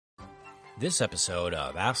This episode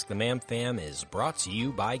of Ask the Man Fam is brought to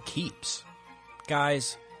you by Keeps.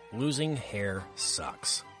 Guys, losing hair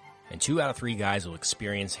sucks. And 2 out of 3 guys will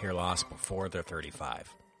experience hair loss before they're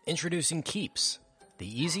 35. Introducing Keeps,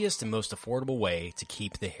 the easiest and most affordable way to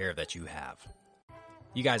keep the hair that you have.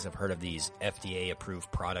 You guys have heard of these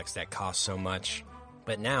FDA-approved products that cost so much,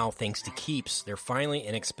 but now, thanks to Keeps, they're finally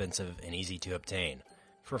inexpensive and easy to obtain.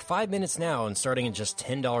 For 5 minutes now and starting at just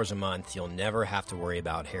 $10 a month, you'll never have to worry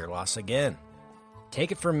about hair loss again.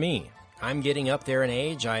 Take it from me. I'm getting up there in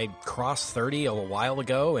age. I crossed 30 a while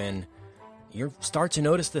ago, and you start to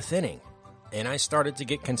notice the thinning. And I started to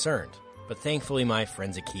get concerned. But thankfully, my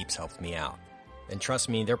friends at Keeps helped me out. And trust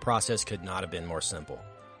me, their process could not have been more simple.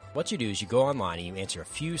 What you do is you go online and you answer a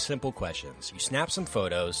few simple questions. You snap some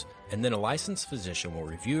photos, and then a licensed physician will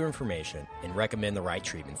review your information and recommend the right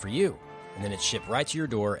treatment for you. And then it's shipped right to your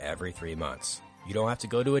door every 3 months. You don't have to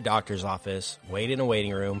go to a doctor's office, wait in a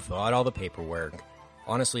waiting room, fill out all the paperwork.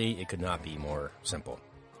 Honestly, it could not be more simple.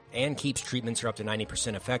 And Keeps treatments are up to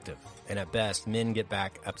 90% effective. And at best, men get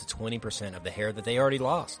back up to 20% of the hair that they already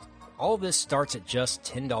lost. All of this starts at just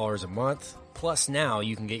 $10 a month. Plus now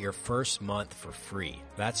you can get your first month for free.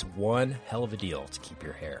 That's one hell of a deal to keep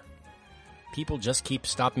your hair. People just keep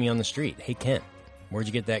stopping me on the street. Hey, Ken, where'd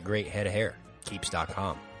you get that great head of hair?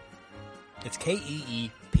 Keeps.com. It's KEEPS.com.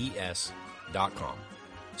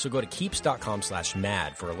 So go to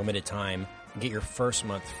Keeps.com/mad for a limited time and get your first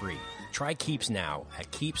month free. Try Keeps now at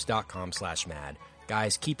Keeps.com/mad.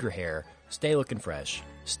 Guys, keep your hair, stay looking fresh,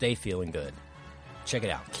 stay feeling good. Check it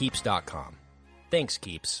out, Keeps.com. Thanks,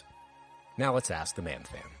 Keeps. Now let's ask the Man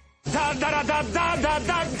Fam. Da, da, da, da, da,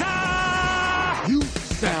 da, da! You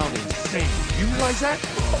sound insane. You realize that?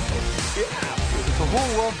 Yeah. The whole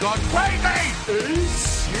world gone crazy! Are you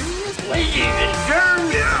serious? Ladies and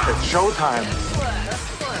germs! It's showtime.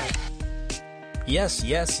 Yes.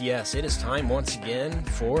 It is time once again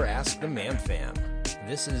for Ask the Man Fam.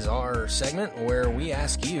 This is our segment where we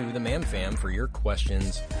ask you, the Man Fam, for your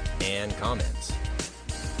questions and comments.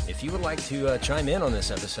 If you would like to chime in on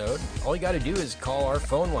this episode, all you got to do is call our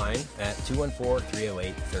phone line at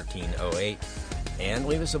 214-308-1308 and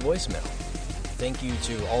leave us a voicemail. Thank you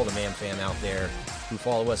to all the Man Fam out there who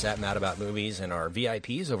follow us at Mad About Movies and our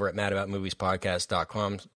VIPs over at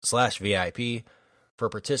madaboutmoviespodcast.com/VIP for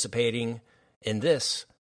participating in this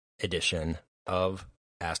edition of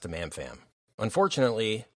Ask the Man Fam.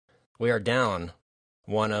 Unfortunately, we are down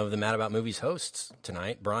one of the Mad About Movies hosts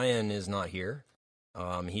tonight. Brian is not here.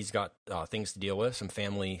 He's got things to deal with, some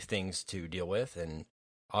family things to deal with, and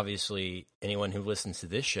obviously anyone who listens to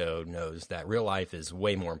this show knows that real life is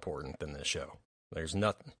way more important than this show. There's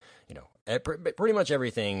nothing, pretty much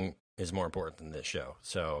everything is more important than this show.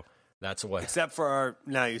 So that's what, except for our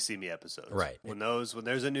Now You See Me episodes, right? When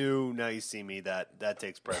there's a new Now You See Me, that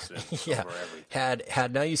takes precedence yeah. over everything.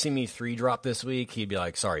 Had Now You See Me 3 drop this week, he'd be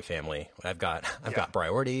like, "Sorry, family, I've got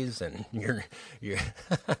priorities, and you're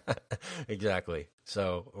exactly."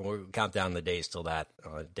 So we'll count down the days till that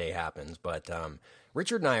day happens. But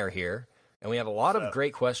Richard and I are here, and we have a lot of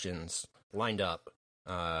great questions lined up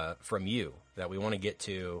from you that we want to get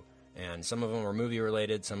to, and some of them are movie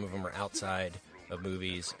related, some of them are outside of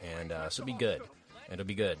movies, and so it'll be good. It'll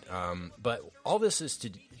be good. But all this is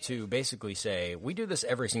to basically say we do this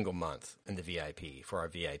every single month in the VIP for our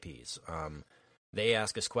VIPs. They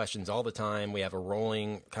ask us questions all the time. We have a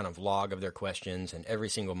rolling kind of log of their questions, and every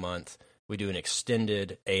single month we do an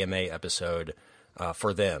extended AMA episode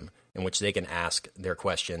for them in which they can ask their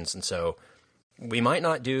questions. And so we might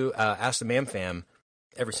not do Ask the Man Fam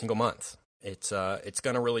every single month. It's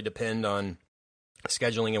going to really depend on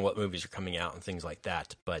scheduling and what movies are coming out and things like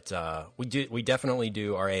that. But we definitely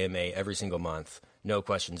do our AMA every single month, no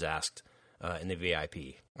questions asked in the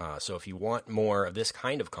VIP. So if you want more of this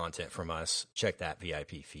kind of content from us, check that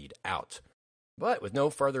VIP feed out. But with no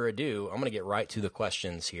further ado, I'm going to get right to the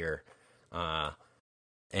questions here.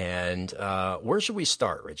 And where should we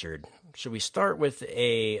start, Richard? Should we start with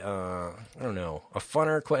a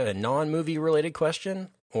funner, a non-movie related question,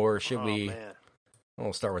 or should we? Man.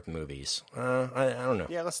 We'll start with movies. I don't know.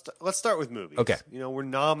 Yeah, let's start with movies. Okay. We're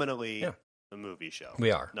nominally a movie show.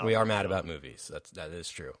 We are mad about movies. That is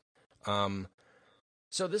true.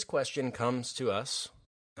 So this question comes to us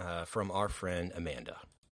from our friend Amanda.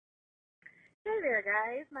 Hey there,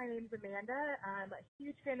 guys. My name's Amanda. I'm a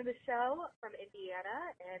huge fan of the show from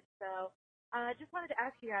Indiana, and so I just wanted to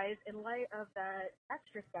ask you guys, in light of the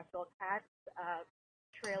extra special Cats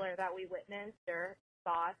trailer that we witnessed or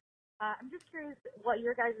saw, I'm just curious what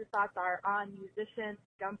your guys' thoughts are on musicians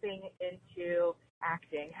jumping into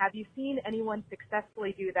acting. Have you seen anyone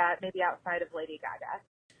successfully do that, maybe outside of Lady Gaga?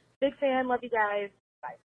 Big fan. Love you guys.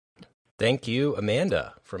 Bye. Thank you,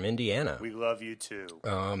 Amanda from Indiana. We love you too.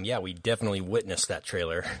 Yeah, we definitely witnessed that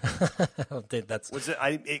trailer. I don't think that's. Was it?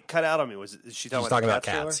 It cut out on me. Was it? Is she talking She's about talking the about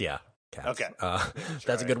Cats cats. trailer? Yeah, cats. Okay.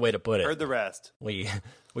 That's a good way to put it. Heard the rest. We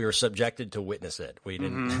were subjected to witness it. We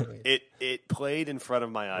didn't. It played in front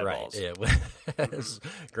of my eyeballs. Right. It was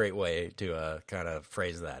a great way to kind of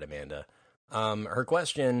phrase that, Amanda. Her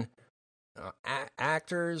question: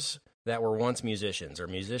 actors that were once musicians, or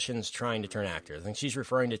musicians trying to turn actors. I think she's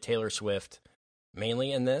referring to Taylor Swift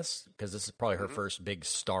mainly in this, because this is probably her first big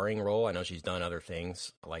starring role. I know she's done other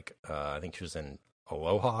things, like I think she was in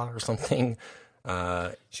Aloha or something.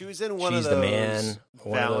 She was in one of She's those the Man,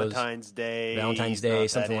 Valentine's Day,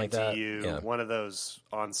 something like that. You. Yeah. One of those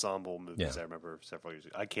ensemble movies Yeah. I remember several years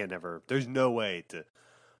ago. I can't never. There's no way to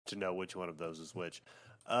know which one of those is which.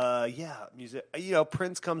 Yeah, music.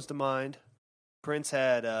 Prince comes to mind. Prince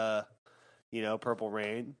had Purple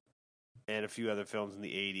Rain and a few other films in the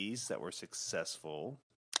 80s that were successful.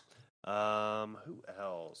 Who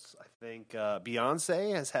else? I think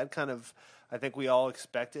Beyonce has had kind of. I think we all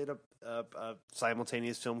expected a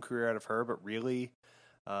simultaneous film career out of her, but really,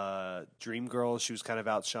 Dreamgirls, she was kind of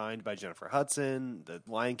outshined by Jennifer Hudson. The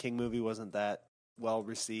Lion King movie wasn't that well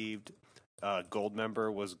received.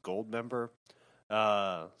 Goldmember was Goldmember.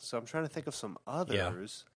 So I'm trying to think of some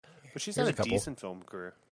others, but she's Here's had a couple. decent film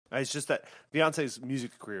career. It's just that Beyonce's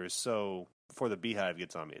music career is so. Before the Beehive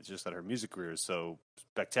gets on me, it's just that her music career is so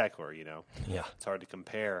spectacular. Yeah. It's hard to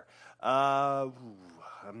compare. I'm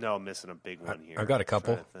missing a big one here. I've got a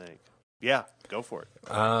couple. I'm trying to think. Yeah, go for it.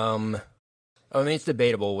 I mean, it's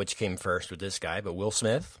debatable which came first with this guy, but Will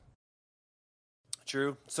Smith.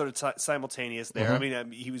 True. Sort of simultaneous there. Mhm. I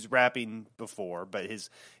mean, he was rapping before, but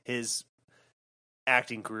his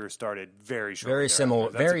acting career started very shortly. Very thereafter. similar,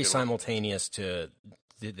 That's a very good one. simultaneous to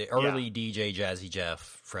the early DJ Jazzy Jeff,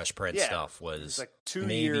 Fresh Prince Yeah. stuff It's was like 2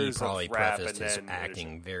 maybe years probably of rap prefaced and his then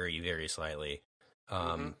acting very, very slightly.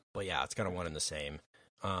 Mhm. But yeah, it's kind of one and the same.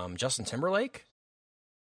 Justin Timberlake.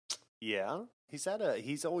 Yeah.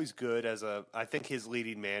 He's always good I think his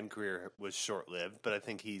leading man career was short lived, but I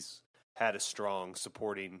think he's had a strong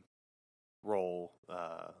supporting role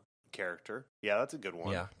character. Yeah, that's a good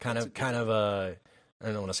one. Yeah, That's kind a of good a I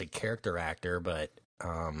don't want to say character actor, but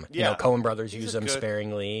Yeah. Coen Brothers He's used a him good-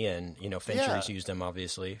 sparingly, and Fincher's Yeah. used him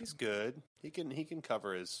obviously. He's good. He can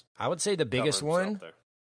cover his I would say the biggest cover himself one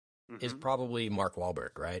there. is Mhm. probably Mark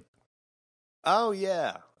Wahlberg, right? Oh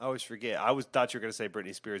yeah, I always forget. Thought you were going to say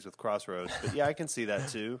Britney Spears with Crossroads, but yeah, I can see that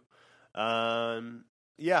too.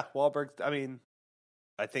 Yeah, Wahlberg. I mean,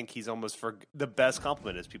 I think he's almost the best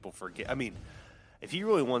compliment is people forget. I mean, if he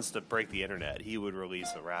really wants to break the internet, he would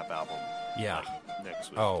release a rap album. Yeah.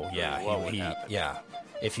 Next week. Oh I yeah, mean, what would he happen? yeah.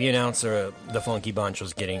 If he announced the Funky Bunch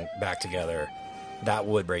was getting back together, that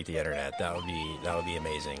would break the internet. That would be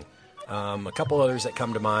amazing. A couple others that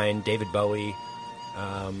come to mind: David Bowie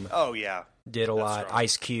Oh yeah, did a That's lot. strong.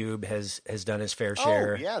 Ice Cube has done his fair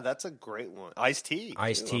share. Oh yeah, that's a great one. Ice-T.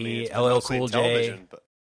 Ice-T, too. I mean, it's been LL mostly Cool in J. television, but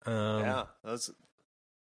Yeah, that's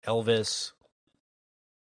Elvis.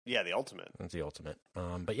 the ultimate. That's the ultimate.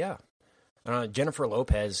 But yeah, Jennifer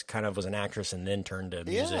Lopez kind of was an actress and then turned to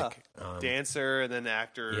music. Dancer and then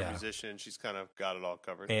actor, yeah. musician. She's kind of got it all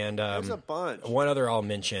covered. And There's a bunch. one other I'll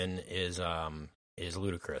mention is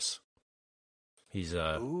Ludacris. He's in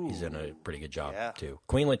a pretty good job Yeah. too.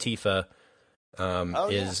 Queen Latifah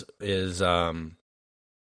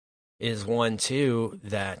is one too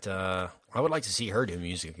that I would like to see her do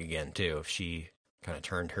music again too if she kind of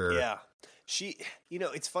turned her. Yeah. She,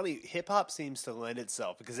 it's funny. Hip hop seems to lend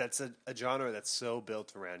itself because that's a genre that's so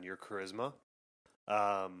built around your charisma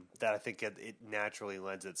that I think it naturally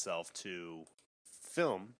lends itself to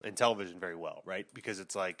film and television very well, right? Because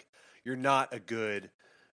it's like you're not a good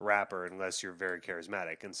rapper unless you're very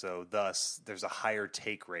charismatic, and so thus there's a higher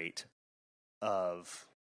take rate of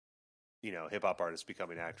hip hop artists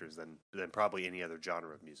becoming actors than probably any other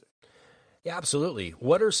genre of music. Yeah, absolutely.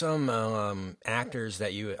 What are some actors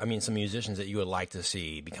some musicians that you would like to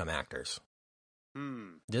see become actors?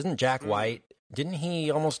 Doesn't Jack White, didn't he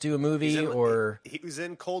almost do a movie He was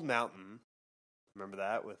in Cold Mountain. Remember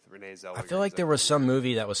that with Renee Zellweger? I feel like there was some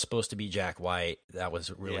movie that was supposed to be Jack White that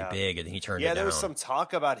was really big and he turned it down. Yeah, there was some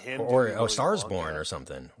talk about him. Or doing Willy Stars Wonka. Born or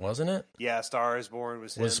something, wasn't it? Yeah, Star is Born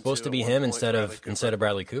was him Was supposed too, to be at one him point, instead Bradley of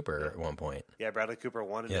Bradley Cooper at one point. Yeah, Bradley Cooper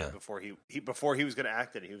wanted Yeah. it before he was going to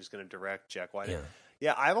act it. He was going to direct Jack White. Yeah.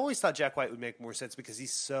 Yeah, I've always thought Jack White would make more sense because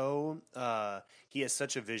he's so he has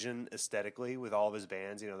such a vision aesthetically with all of his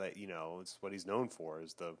bands. It's what he's known for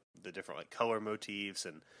is the different like color motifs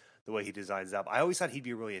and the way he designs up. I always thought he'd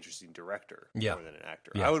be a really interesting director Yeah. more than an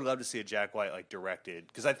actor. Yeah. I would love to see a Jack White like directed,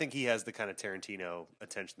 because I think he has the kind of Tarantino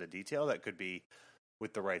attention to detail that could be,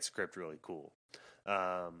 with the right script, really cool.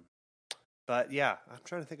 But yeah, I'm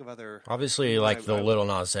trying to think of other. Obviously, like the Little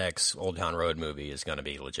Nas X Old Town Road movie is going to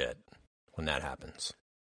be legit when that happens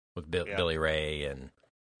with Billy Ray and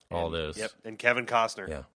all those. Yep, and Kevin Costner.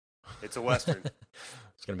 Yeah. It's a Western.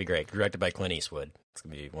 It's going to be great. Directed by Clint Eastwood. It's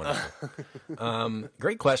going to be wonderful.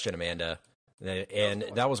 Great question, Amanda. And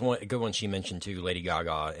that was a good one she mentioned too, Lady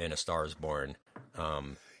Gaga in A Star is Born.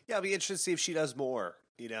 Yeah, I'll be interested to see if she does more,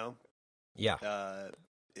 Yeah.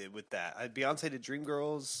 With that. Beyonce did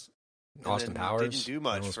Dreamgirls. Austin Powers. Didn't do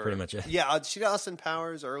much. That was pretty much it. Yeah, she did Austin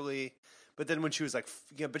Powers early. But then when she was like,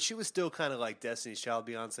 but she was still kind of like Destiny's Child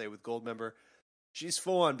Beyonce with Goldmember. She's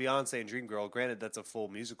full on Beyonce and Dreamgirl. Granted, that's a full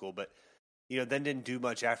musical, but then didn't do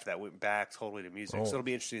much after that. Went back totally to music. So it'll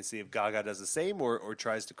be interesting to see if Gaga does the same or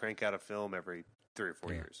tries to crank out a film every 3 or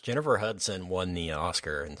 4 years. Jennifer Hudson won the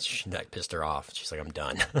Oscar, and that pissed her off. She's like, "I'm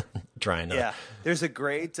done." Trying to. Yeah, there's a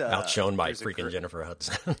great outshone by freaking Jennifer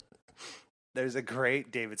Hudson. There's a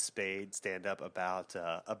great David Spade stand up about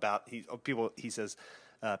people. He says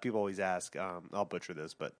people always ask. I'll butcher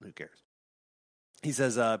this, but who cares? He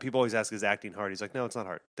says people always ask, is acting hard? He's like, no, it's not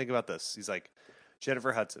hard. Think about this. He's like,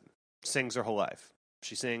 Jennifer Hudson sings her whole life.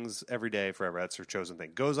 She sings every day forever. That's her chosen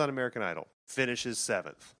thing. Goes on American Idol. Finishes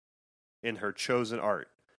 7th in her chosen art.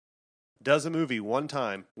 Does a movie one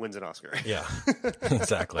time. Wins an Oscar. Yeah,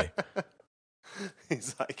 exactly.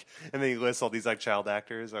 He's like, and then he lists all these like child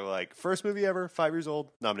actors are like, first movie ever, 5 years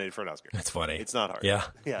old, nominated for an Oscar. That's funny. It's not hard. Yeah.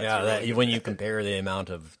 Really when you compare the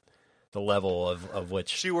amount of the level of which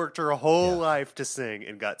she worked her whole life to sing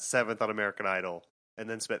and got 7th on American Idol, and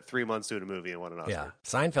then spent 3 months doing a movie and won an Oscar. Yeah,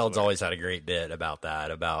 Seinfeld's always had a great bit about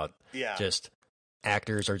that. About just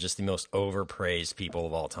actors are just the most overpraised people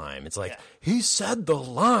of all time. It's like he said the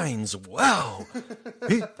lines well.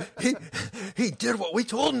 he did what we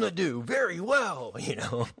told him to do very well.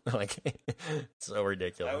 Like it's so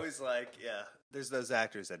ridiculous. I always like, there's those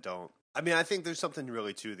actors that don't. I mean, I think there's something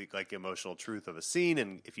really to the like emotional truth of a scene,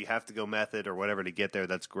 and if you have to go method or whatever to get there,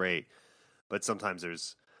 that's great. But sometimes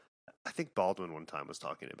there's. I think Baldwin one time was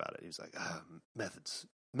talking about it. He was like, methods.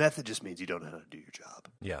 Method just means you don't know how to do your job.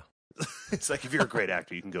 Yeah. It's like if you're a great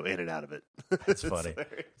actor, you can go in and out of it. That's funny.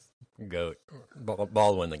 Goat.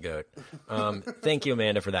 Baldwin the goat. Thank you,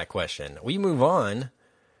 Amanda, for that question. We move on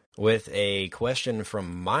with a question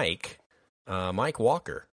from Mike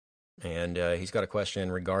Walker. And he's got a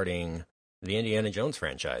question regarding the Indiana Jones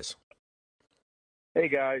franchise. Hey,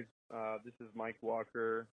 guys. This is Mike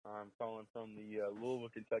Walker. I'm calling from the Louisville,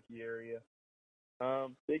 Kentucky area.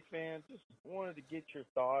 Big fan. Just wanted to get your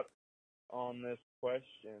thoughts on this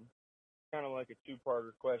question. Kind of like a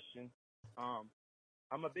two-parter question.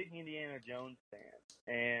 I'm a big Indiana Jones fan,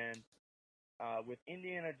 and with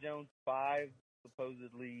Indiana Jones 5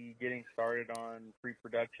 supposedly getting started on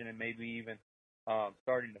pre-production and maybe even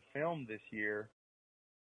starting to film this year,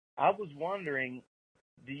 I was wondering,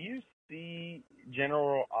 do you see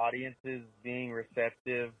general audiences being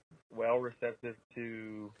receptive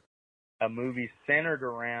to a movie centered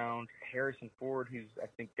around Harrison Ford, who's, I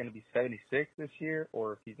think, going to be 76 this year,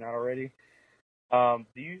 or if he's not already?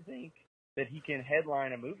 Do you think that he can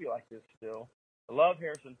headline a movie like this still? I love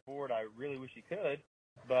Harrison Ford. I really wish he could.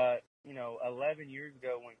 But, 11 years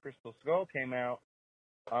ago when Crystal Skull came out,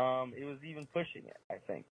 it was even pushing it, I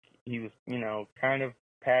think. He was, kind of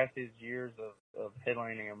past his years of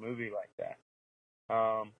headlining a movie like that.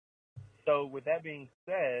 So with that being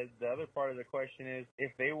said, the other part of the question is,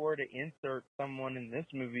 if they were to insert someone in this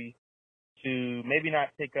movie to maybe not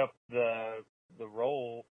take up the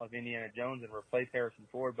role of Indiana Jones and replace Harrison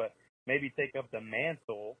Ford, but maybe take up the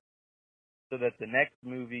mantle so that the next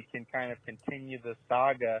movie can kind of continue the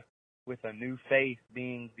saga with a new face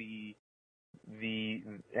being the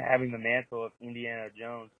having the mantle of Indiana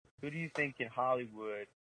Jones. Who do you think in Hollywood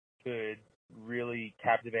could really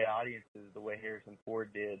captivate audiences the way Harrison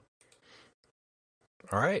Ford did?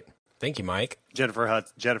 All right. Thank you, Mike. Jennifer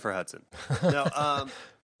Hudson. No, I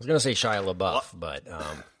was going to say Shia LaBeouf, but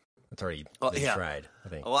it's already been tried, I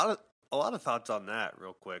think. A lot of thoughts on that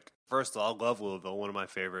real quick. First of all, I love Louisville, one of my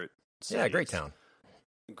favorite cities. Yeah, great town.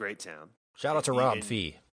 Great town. Shout out to Rob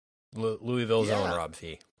Fee. Louisville's own Rob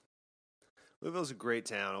Fee. Louisville's a great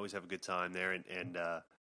town. Always have a good time there. And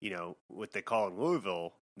what they call in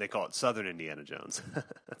Louisville, they call it Southern Indiana Jones.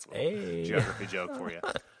 That's a geography joke for you.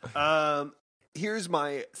 Here's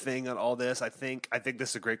my thing on all this. I think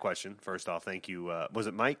this is a great question. First off, thank you. Was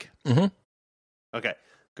it Mike? Mm-hmm. Okay.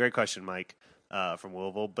 Great question, Mike. from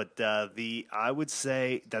Louisville. But I would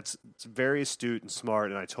say it's very astute and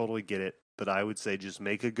smart, and I totally get it. But I would say just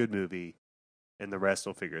make a good movie, and the rest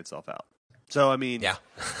will figure itself out. So I mean, Yeah.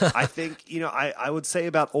 I think I would say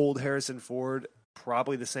about old Harrison Ford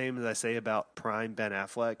probably the same as I say about prime Ben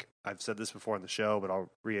Affleck. I've said this before on the show, but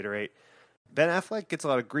I'll reiterate. Ben Affleck gets a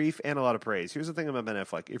lot of grief and a lot of praise. Here's the thing about Ben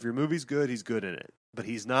Affleck: if your movie's good, he's good in it, but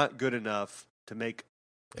he's not good enough to make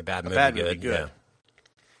A bad movie, movie good. Yeah.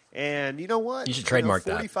 And you know what? You should trademark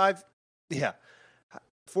that.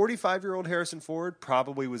 45-year-old Harrison Ford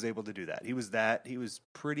probably was able to do that. He was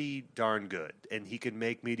pretty darn good, and he could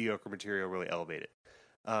make mediocre material really elevate it.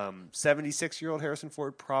 76-year-old Harrison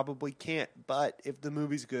Ford probably can't, but if the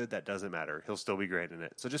movie's good, that doesn't matter. He'll still be great in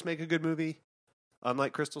it. So just make a good movie.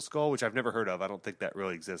 Unlike Crystal Skull, which I've never heard of. I don't think that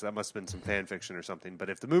really exists. That must have been some fan fiction or something. But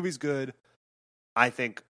if the movie's good, I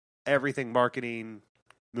think everything, marketing,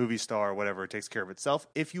 movie star, whatever, it takes care of itself.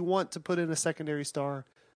 If you want to put in a secondary star,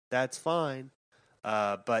 that's fine.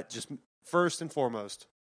 But just first and foremost,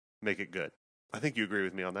 make it good. I think you agree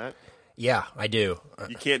with me on that. Yeah, I do.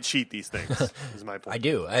 You can't cheat these things. Is my point. I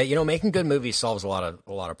do. Making good movies solves a lot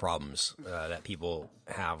of problems that people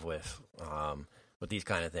have with these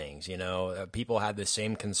kind of things. People had the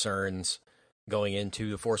same concerns going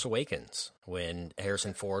into The Force Awakens when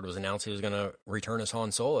Harrison Ford was announced he was going to return as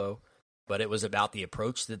Han Solo, but it was about the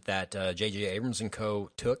approach that J.J. Abrams and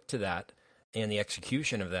co. took to that and the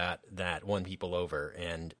execution of that won people over,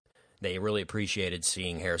 and they really appreciated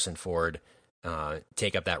seeing Harrison Ford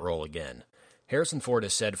take up that role again. Harrison Ford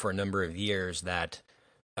has said for a number of years that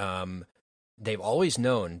they've always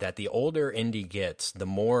known that the older Indy gets, the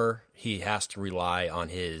more he has to rely on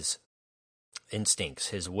his instincts,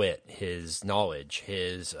 his wit, his knowledge,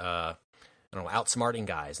 his outsmarting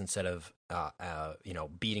guys instead of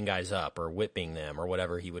beating guys up or whipping them or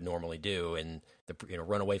whatever he would normally do and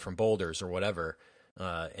run away from boulders or whatever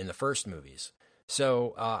in the first movies.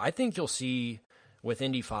 So I think you'll see with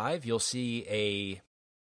Indy 5, you'll see a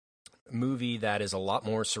movie that is a lot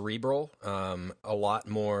more cerebral, a lot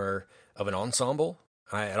more of an ensemble.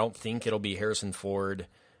 I don't think it'll be Harrison Ford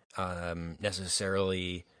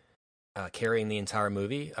necessarily carrying the entire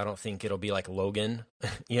movie. I don't think it'll be like Logan,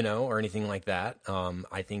 or anything like that.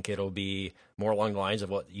 I think it'll be more along the lines of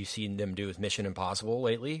what you've seen them do with Mission Impossible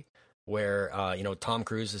lately, where, Tom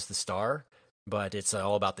Cruise is the star, but it's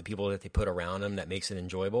all about the people that they put around him that makes it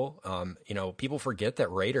enjoyable. People forget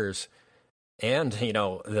that Raiders and,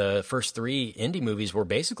 the first 3 Indy movies were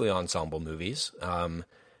basically ensemble movies.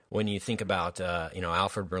 When you think about,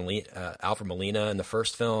 Alfred Molina in the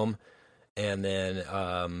first film, and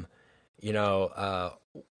then,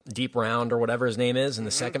 Deep Round or whatever his name is in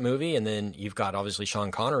the second movie, and then you've got obviously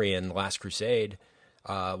Sean Connery in The Last Crusade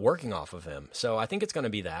working off of him. So I think it's going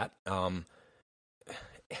to be that.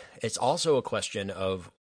 It's also a question of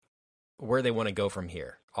where they want to go from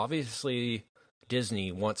here. Obviously,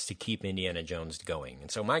 Disney wants to keep Indiana Jones going. And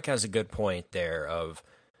so Mike has a good point there of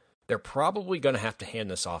they're probably going to have to hand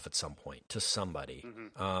this off at some point to somebody.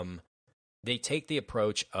 They take the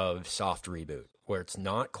approach of soft reboot, where it's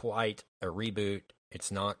not quite a reboot,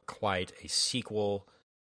 it's not quite a sequel,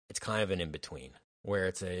 it's kind of an in-between, where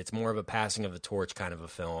it's more of a passing of the torch kind of a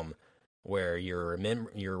film, where you're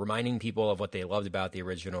reminding people of what they loved about the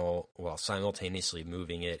original while simultaneously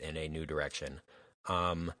moving it in a new direction.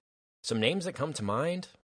 Some names that come to mind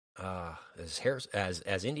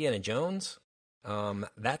as Indiana Jones,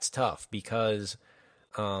 that's tough because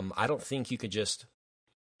I don't think you could just,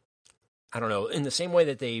 I don't know, in the same way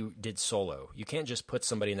that they did Solo, you can't just put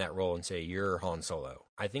somebody in that role and say, you're Han Solo.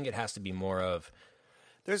 I think it has to be more of,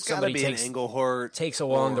 there's got to be an Englehart. Takes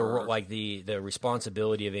along the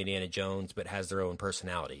responsibility of Indiana Jones, but has their own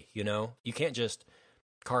personality. You can't just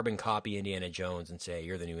carbon copy Indiana Jones and say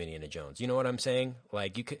you're the new Indiana Jones. You know what I'm saying?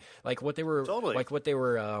 Like you could, like what they were, totally. like what they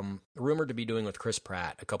were rumored to be doing with Chris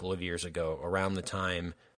Pratt a couple of years ago, around the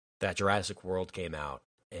time that Jurassic World came out,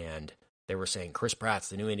 and they were saying Chris Pratt's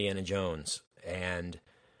the new Indiana Jones, and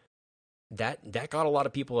that got a lot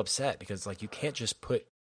of people upset because like you can't just put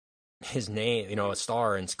his name, a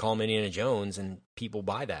star, and call him Indiana Jones, and people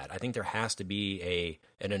buy that. I think there has to be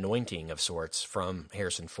an anointing of sorts from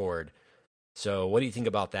Harrison Ford. So what do you think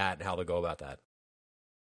about that and how they'll go about that?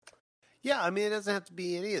 Yeah, I mean, it doesn't have to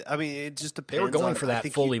be any. I mean, it just depends. They were going for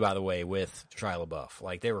that fully, by the way, with Shia LaBeouf.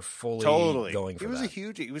 Like, they were fully going for that.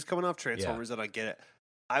 He was coming off Transformers, and I get it.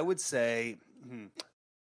 I would say,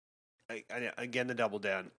 again, to double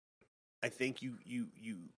down, I think you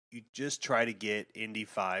just try to get Indy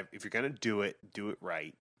 5. If you're going to do it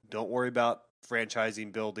right. Don't worry about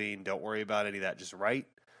franchising, building. Don't worry about any of that. Just write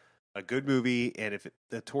a good movie, and if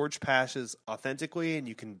the torch passes authentically, and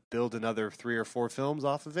you can build another 3 or 4 films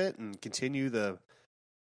off of it, and continue the,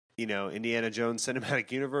 Indiana Jones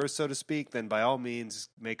cinematic universe, so to speak, then by all means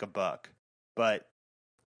make a buck. But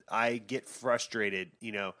I get frustrated.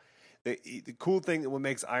 The cool thing that what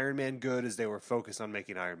makes Iron Man good is they were focused on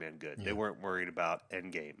making Iron Man good. Yeah. They weren't worried about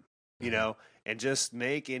Endgame, and just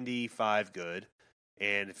make Indy 5 good.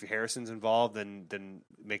 And if Harrison's involved, then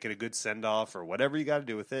make it a good send-off or whatever you got to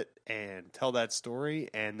do with it and tell that story.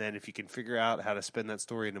 And then if you can figure out how to spin that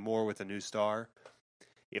story into more with a new star,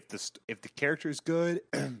 if the character's good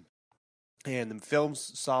and the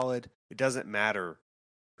film's solid, it doesn't matter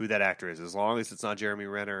who that actor is. As long as it's not Jeremy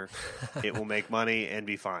Renner, it will make money and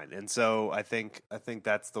be fine. And so I think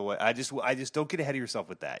that's the way. I just don't get ahead of yourself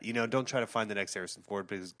with that. Don't try to find the next Harrison Ford,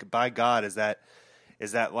 because by God, is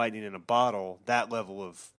that lightning in a bottle, that level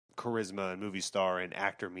of charisma and movie star and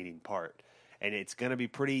actor meeting part. And it's going to be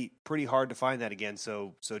pretty hard to find that again.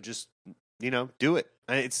 So just, do it.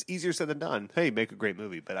 It's easier said than done. Hey, make a great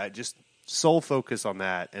movie. But I just sole focus on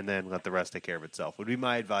that and then let the rest take care of itself would be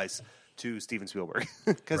my advice to Steven Spielberg,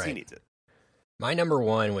 because he needs it. My number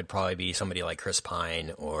one would probably be somebody like Chris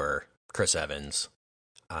Pine or Chris Evans.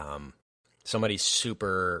 Somebody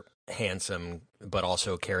super handsome, but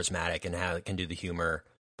also charismatic and can do the humor,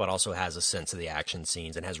 but also has a sense of the action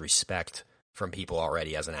scenes and has respect from people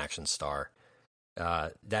already as an action star.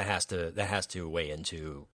 That has to weigh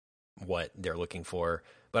into what they're looking for.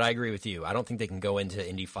 But I agree with you. I don't think they can go into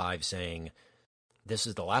Indy 5 saying, this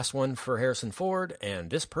is the last one for Harrison Ford, and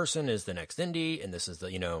this person is the next Indy, and this is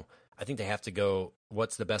I think they have to go,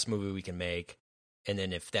 what's the best movie we can make? And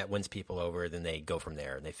then if that wins people over, then they go from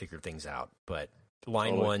there and they figure things out. But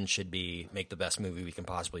line one should be make the best movie we can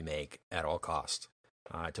possibly make at all costs.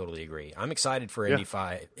 I totally agree. I'm excited for Indy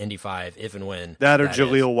 5, if and when. That or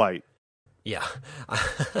Jaleel White. Yeah.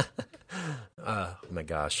 Oh my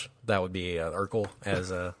gosh. That would be Urkel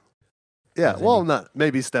as a... Yeah, well, not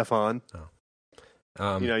maybe Stefan.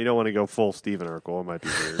 Oh. You don't want to go full Steven Urkel. It might be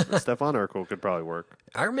weird. But Stefan Urkel could probably work.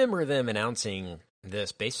 I remember them announcing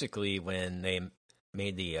this basically when they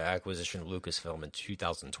made the acquisition of Lucasfilm in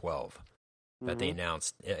 2012. That they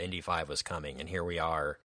announced Indy 5 was coming. And here we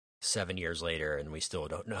are 7 years later, and we still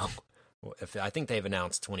don't know. I think they've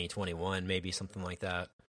announced 2021, maybe something like that.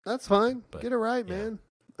 That's fine. But, get it right, man.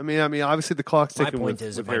 I mean, obviously the clock's ticking. My point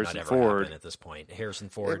is, it might not ever happen at this point. Harrison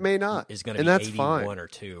Ford, it may not, is going to be 81 or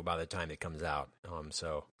 2 by the time it comes out.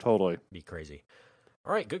 So totally be crazy.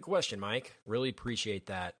 All right, good question, Mike. Really appreciate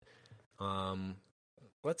that.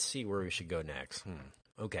 Let's see where we should go next.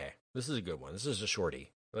 Okay, this is a good one. This is a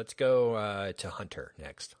shorty. Let's go to Hunter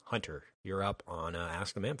next. Hunter, you're up on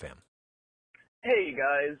Ask the Man Fam. Hey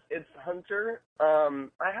guys, it's Hunter.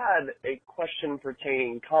 I had a question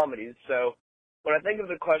pertaining comedies. So when I think of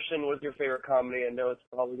the question, what's your favorite comedy? I know it's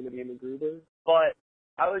probably going to be MacGruber, but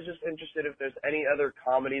I was just interested if there's any other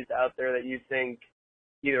comedies out there that you think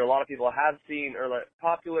either a lot of people have seen or like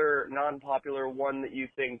popular, non-popular, one that you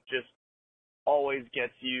think just always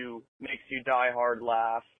gets you, makes you die hard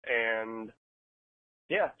laugh, and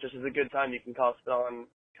yeah, just as a good time you can toss it on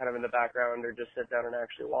kind of in the background or just sit down and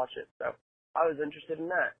actually watch it. So I was interested in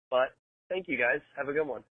that, but thank you guys. Have a good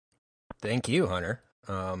one. Thank you, Hunter.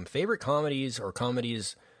 Favorite comedies or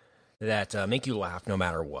comedies that make you laugh no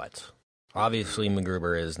matter what? Obviously,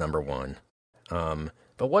 MacGruber is number one.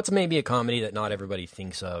 But what's maybe a comedy that not everybody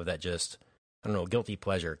thinks of that just, I don't know, guilty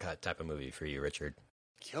pleasure type of movie for you, Richard?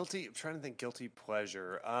 I'm trying to think guilty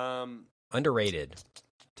pleasure. Underrated.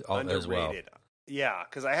 As well. Yeah,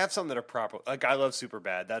 because I have some that are proper. Like, I love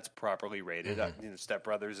Superbad. That's properly rated. Step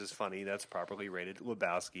Brothers is funny. That's properly rated.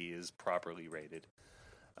 Lebowski is properly rated.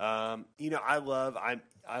 I love,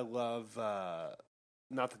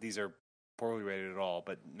 not that these are poorly rated at all,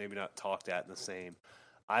 but maybe not talked at in the same.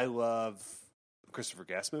 I love Christopher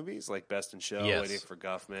Guest movies, like Best in Show, Waiting for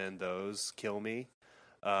Guffman. Those kill me.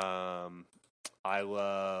 I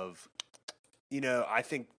love, I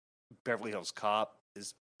think Beverly Hills Cop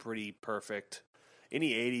is pretty perfect.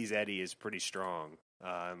 Any 80s Eddie is pretty strong,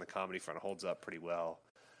 and the comedy front holds up pretty well.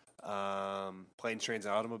 Planes, Trains,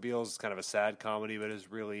 and Automobiles is kind of a sad comedy, but is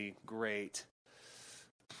really great.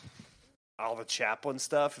 All the Chaplin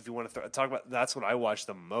stuff, if you want to talk about, that's what I watch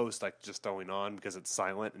the most, like just throwing on because it's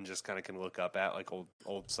silent and just kind of can look up at, like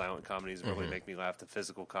old silent comedies really make me laugh. The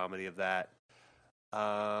physical comedy of that.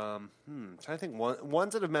 Trying to think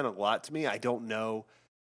ones that have meant a lot to me. I don't know.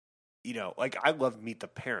 Like I love Meet the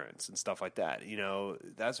Parents and stuff like that.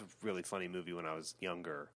 That's a really funny movie when I was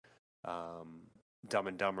younger. Dumb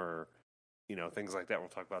and Dumber, things like that. We'll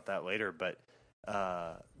talk about that later. But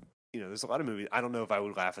there's a lot of movies. I don't know if I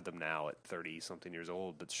would laugh at them now at 30-something years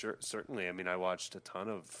old, but certainly. I mean, I watched a ton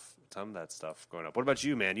of that stuff growing up. What about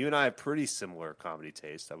you, man? You and I have pretty similar comedy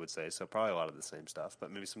taste, I would say. So probably a lot of the same stuff,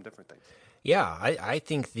 but maybe some different things. Yeah, I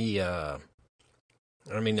think they're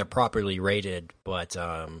properly rated, but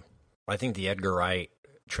I think the Edgar Wright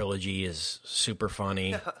trilogy is super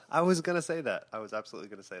funny. I was going to say that. I was absolutely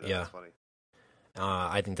going to say that. Yeah. That's funny.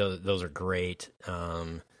 I think those are great.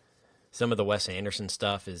 Some of the Wes Anderson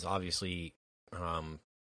stuff is obviously, I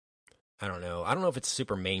don't know. I don't know if it's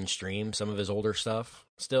super mainstream, some of his older stuff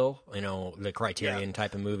still, the Criterion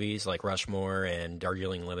type of movies like Rushmore and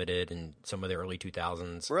Darjeeling Limited and some of the early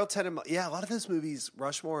 2000s. Royal Tenenbaums, a lot of those movies,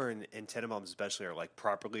 Rushmore and Tenenbaums especially, are like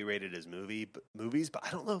properly rated as movies, but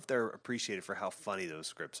I don't know if they're appreciated for how funny those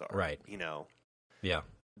scripts are. Right. Yeah.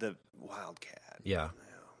 The Wildcat. Yeah.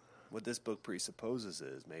 What this book presupposes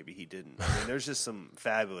is maybe he didn't. I mean, there's just some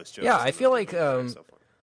fabulous jokes. Yeah, I feel like a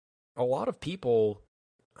lot of people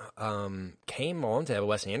came on to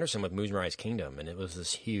Wes Anderson with Moonrise Kingdom, and it was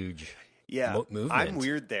this huge movement. I'm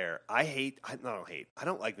weird there. I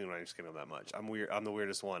don't like Moonrise Kingdom that much. I'm weird. I'm the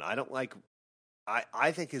weirdest one. I don't like.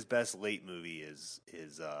 I think his best late movie is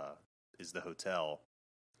The Hotel,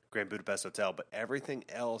 Grand Budapest Hotel. But everything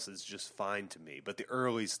else is just fine to me. But the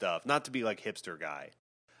early stuff, not to be like hipster guy.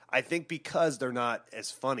 I think because they're not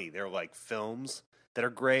as funny, they're like films that are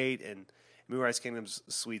great, and Moonrise Kingdom's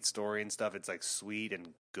sweet story and stuff. It's like sweet and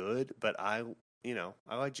good, but I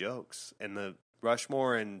like jokes, and the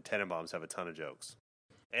Rushmore and Tenenbaums have a ton of jokes,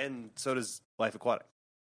 and so does Life Aquatic.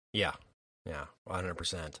 Yeah,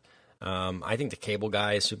 100%. I think The Cable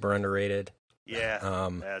Guy is super underrated. Yeah,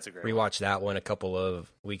 that's a great. Rewatched that one a couple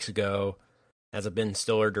of weeks ago. As a Ben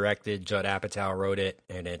Stiller directed, Judd Apatow wrote it,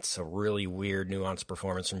 and it's a really weird, nuanced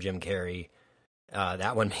performance from Jim Carrey.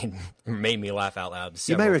 That one made me laugh out loud.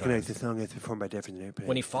 You might recognize the song that's performed by Jefferson Airplane.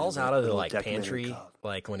 When he falls out of the pantry,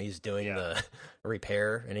 like when he's doing the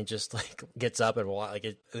repair, and he just gets up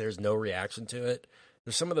and there's no reaction to it.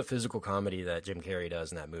 There's some of the physical comedy that Jim Carrey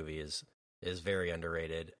does in that movie is very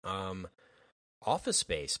underrated. Office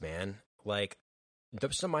Space, man,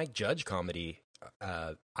 there's some Mike Judge comedy.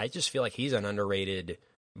 I just feel like he's an underrated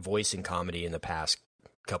voice in comedy in the past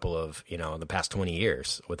couple of, the past 20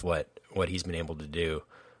 years with what he's been able to do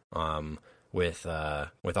with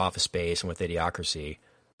Office Space and with Idiocracy.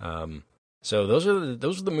 So those are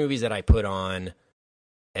the movies that I put on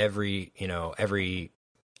every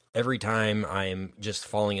time I'm just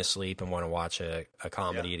falling asleep and want to watch a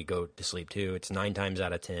comedy to go to sleep to. It's 9 times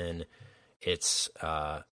out of 10. It's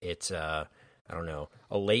I don't know,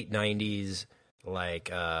 a late 90s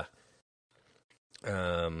I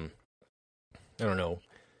don't know,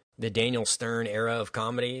 the Daniel Stern era of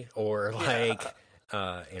comedy, or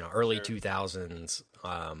early 2000s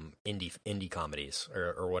indie comedies,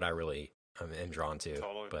 or what I really am drawn to.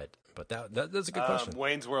 Totally. But that's a good question.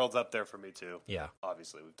 Wayne's World's up there for me too. Yeah,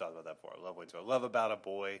 obviously we've talked about that before. I love Wayne's World. Love About a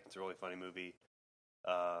Boy. It's a really funny movie.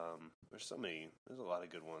 There's a lot of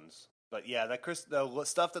good ones. But yeah, the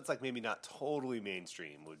stuff that's maybe not totally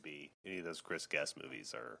mainstream would be any of those Chris Guest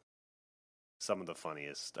movies are some of the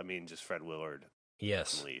funniest. I mean, just Fred Willard.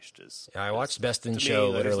 Yes. Unleashed I watched Best in Show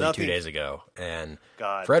literally 2 days ago, and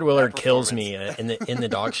God, Fred Willard kills me in the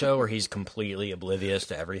dog show where he's completely oblivious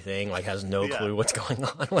to everything, has no clue what's going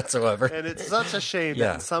on whatsoever. And it's such a shame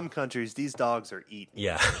that in some countries these dogs are eaten.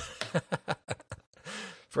 Yeah.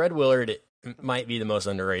 Fred Willard might be the most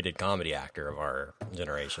underrated comedy actor of our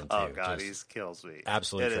generation, too. Oh, God, he kills me.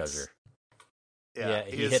 Absolute treasure. Yeah,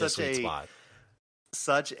 he hit a sweet spot.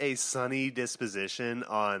 Such a sunny disposition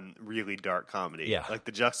on really dark comedy. Yeah.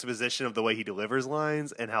 The juxtaposition of the way he delivers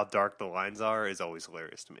lines and how dark the lines are is always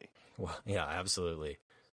hilarious to me. Well, yeah, absolutely.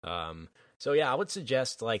 So, I would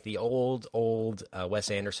suggest, the old Wes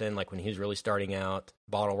Anderson, when he was really starting out,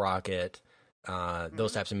 Bottle Rocket,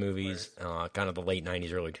 those types of movies, kind of the late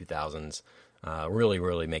 90s, early 2000s, really,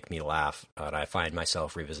 really make me laugh. And I find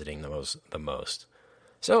myself revisiting those the most.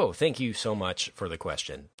 So, thank you so much for the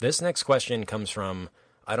question. This next question comes from,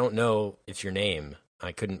 I don't know if your name,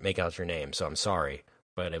 I couldn't make out your name, so I'm sorry,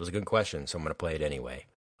 but it was a good question, so I'm going to play it anyway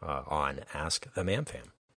on Ask the Man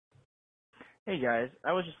Fam. Hey guys,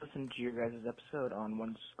 I was just listening to your guys' episode on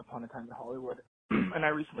Once Upon a Time in Hollywood, and I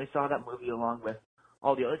recently saw that movie along with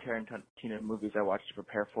all the other Tarantino movies I watched to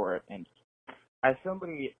prepare for it, and as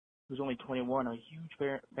somebody who's only 21, I'm a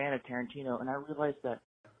huge fan of Tarantino, and I realized that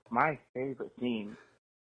my favorite theme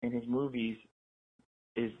in his movies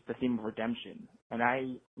is the theme of redemption. And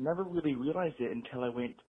I never really realized it until I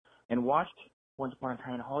went and watched Once Upon a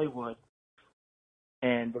Time in Hollywood,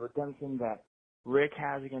 and the redemption that Rick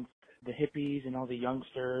has against the hippies and all the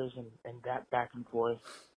youngsters and that back and forth.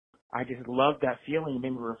 I just loved that feeling. It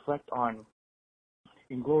made me reflect on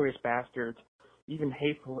Inglourious Bastards, even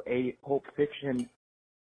Hateful Eight, Pulp Fiction,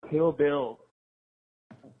 Kill Bill.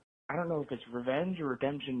 I don't know if it's revenge or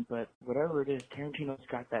redemption, but whatever it is, Tarantino's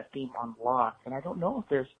got that theme on lock. And I don't know if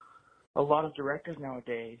there's a lot of directors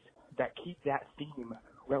nowadays that keep that theme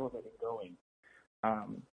relevant and going.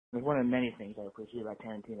 It's one of the many things I appreciate about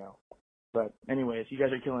Tarantino. But anyways, you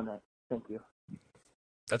guys are killing that. Thank you.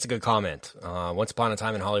 That's a good comment. Once Upon a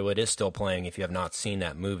Time in Hollywood is still playing if you have not seen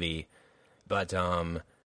that movie. But,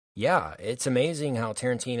 yeah, it's amazing how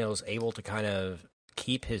Tarantino's able to kind of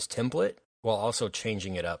keep his template while also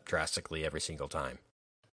changing it up drastically every single time.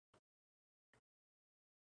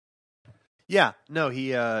 Yeah, no,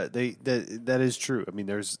 that is true. I mean,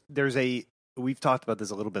 we've talked about this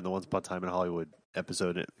a little bit in the Once Upon a Time in Hollywood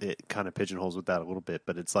episode. It kind of pigeonholes with that a little bit,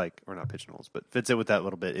 but it's like, or not pigeonholes, but fits it with that a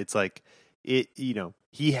little bit. It's like,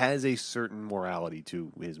 he has a certain morality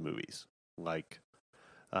to his movies. Like,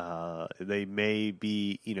 they may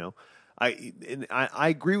be, I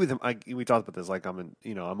agree with him. We talked about this. Like, I'm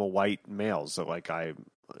a white male, so like I'm,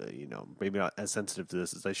 maybe not as sensitive to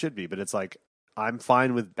this as I should be. But it's like I'm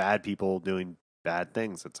fine with bad people doing bad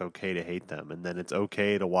things. It's okay to hate them, and then it's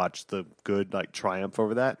okay to watch the good like triumph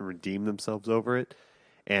over that and redeem themselves over it.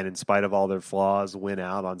 And in spite of all their flaws, win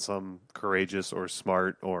out on some courageous or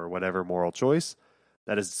smart or whatever moral choice.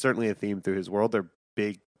 That is certainly a theme through his world. They're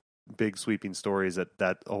big sweeping stories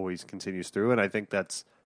that always continues through, and I think that's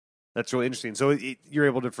really interesting. So you're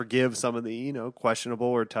able to forgive some of the questionable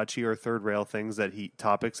or touchy or third rail things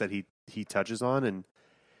topics that he touches on,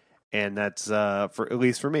 and that's for at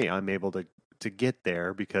least for me, I'm able to get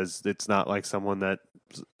there because it's not like some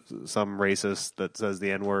racist that says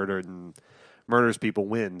the N-word or murders people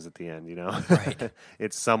wins at the end. Right.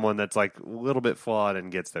 It's someone that's like a little bit flawed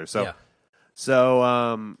and gets there. So yeah.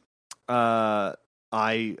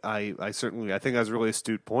 I certainly, I think that's a really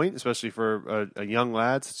astute point, especially for a young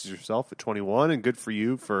lad such as yourself at 21, and good for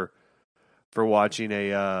you for watching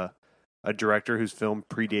a director whose film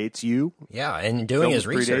predates you. Yeah, and doing his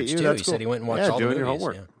research too. That's He cool. said he went and watched all the doing movies. your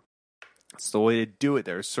homework. Yeah. It's the way to do it.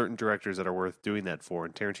 There are certain directors that are worth doing that for,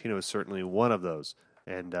 and Tarantino is certainly one of those.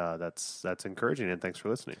 And that's encouraging. And thanks for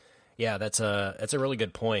listening. Yeah, that's a really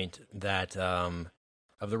good point. That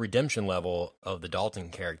of the redemption level of the Dalton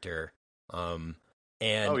character. And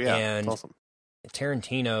that's awesome.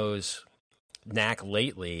 Tarantino's knack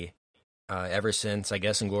lately, ever since I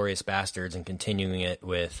guess Inglourious Bastards, and continuing it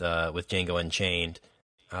with Django Unchained,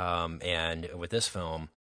 and with this film,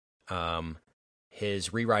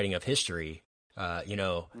 his rewriting of history.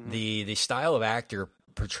 The style of actor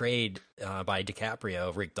portrayed by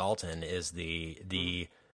DiCaprio, Rick Dalton, is the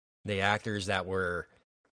actors that were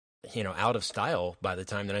out of style by the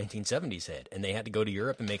time the 1970s hit, and they had to go to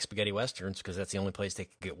Europe and make spaghetti westerns because that's the only place they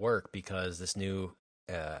could get work, because this new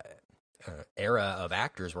era of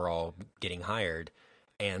actors were all getting hired.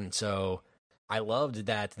 And so I loved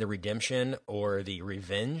that the redemption or the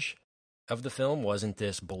revenge of the film wasn't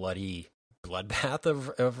this bloody bloodbath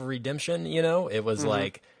of redemption. It was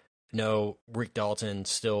like, no, Rick Dalton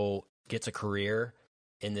still gets a career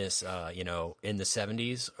in this, in the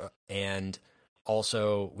 70s, and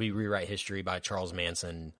also we rewrite history by Charles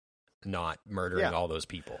Manson not murdering all those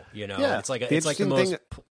people. It's like the most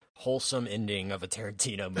wholesome ending of a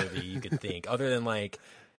Tarantino movie you could think, other than like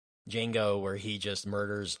Django, where he just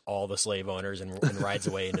murders all the slave owners and rides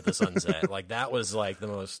away into the sunset. Like that was like the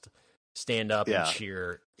most stand up and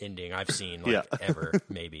cheer ending I've seen ever,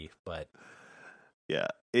 maybe. But yeah,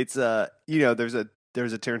 it's there's a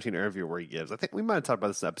Tarantino interview where he gives, I think we might have talked about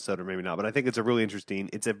this episode or maybe not, but I think it's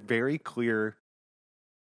a very clear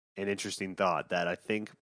and interesting thought that I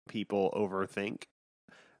think people overthink.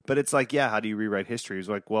 But it's like, how do you rewrite history? He's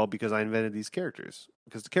like, well, because I invented these characters,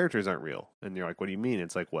 because the characters aren't real. And you're like, what do you mean?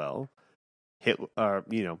 It's like, well,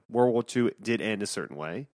 World War II did end a certain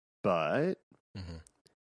way, but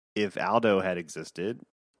if Aldo had existed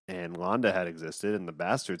and Londa had existed and the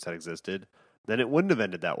Bastards had existed, then it wouldn't have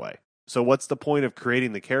ended that way. So what's the point of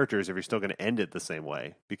creating the characters if you're still going to end it the same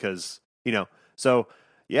way? Because,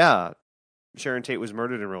 Sharon Tate was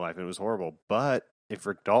murdered in real life and it was horrible, but if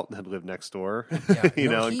Rick Dalton had lived next door,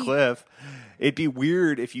 and Cliff, it'd be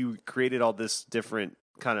weird if you created all this different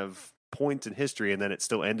kind of points in history and then it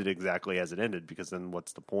still ended exactly as it ended, because then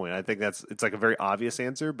what's the point? I think it's like a very obvious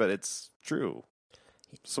answer, but it's true.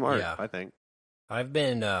 Smart, I think. I've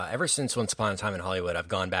been, ever since Once Upon a Time in Hollywood, I've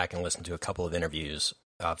gone back and listened to a couple of interviews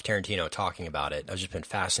of Tarantino talking about it. I've just been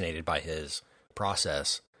fascinated by his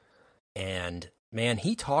process. And man,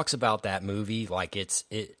 he talks about that movie like it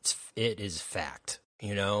is fact.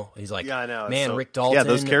 You know, he's like, Yeah, I know. man, So- Rick Dalton yeah,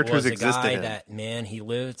 those characters was a exist in guy him. that, man, he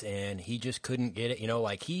lived and he just couldn't get it. You know,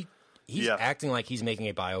 like he's Yeah. acting like he's making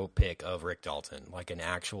a biopic of Rick Dalton, like an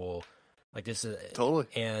actual, like this is Totally.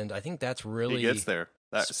 And I think that's really He gets there.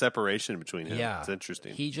 That separation between him. Yeah, It's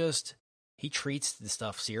interesting. He treats the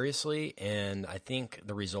stuff seriously, and I think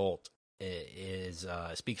the result is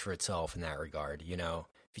speaks for itself in that regard. You know,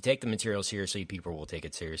 if you take the material seriously, people will take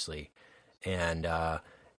it seriously, and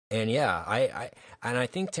yeah, I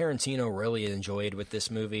think Tarantino really enjoyed with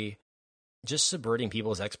this movie just subverting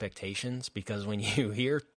people's expectations, because when you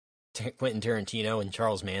hear Quentin Tarantino and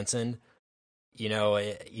Charles Manson, you know,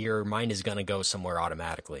 your mind is going to go somewhere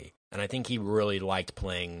automatically. And I think he really liked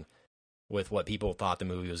playing with what people thought the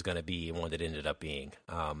movie was going to be and what it ended up being,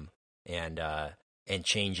 and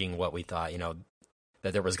changing what we thought, you know,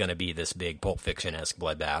 that there was going to be this big Pulp Fiction-esque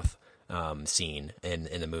bloodbath scene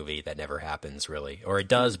in the movie that never happens, really. Or it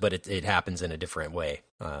does, but it happens in a different way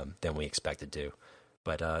than we expected to.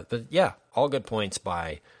 But yeah, all good points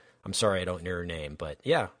by... I'm sorry I don't know your name, but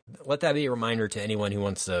yeah, let that be a reminder to anyone who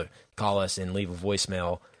wants to call us and leave a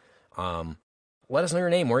voicemail. Let us know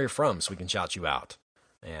your name, where you're from, so we can shout you out,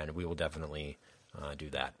 and we will definitely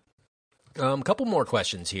do that. A couple more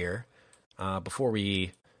questions here before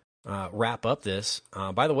we wrap up this.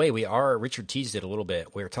 By the way, Richard teased it a little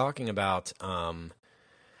bit. We're talking about Dumb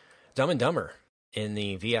and Dumber in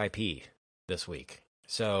the VIP this week.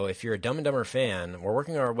 So if you're a Dumb and Dumber fan, we're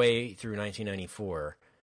working our way through 1994.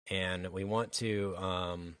 And we want to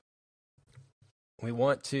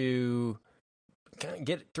kind of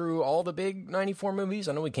get through all the big 94 movies.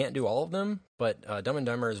 I know we can't do all of them, but Dumb and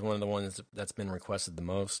Dumber is one of the ones that's been requested the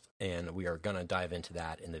most, and we are going to dive into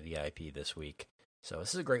that in the VIP this week. So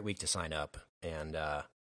this is a great week to sign up and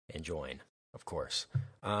join, of course.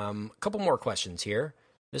 A couple more questions here.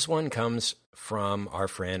 This one comes from our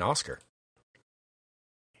friend Oscar.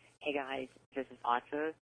 Hey guys, this is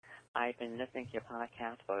Oscar. I've been listening to your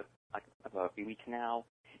podcast for about a few weeks now,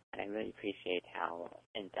 and I really appreciate how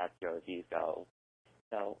in-depth your reviews go.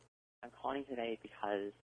 So I'm calling today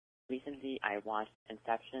because recently I watched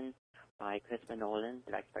Inception by Christopher Nolan,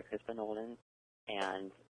 directed by Christopher Nolan,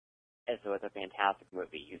 and it was a fantastic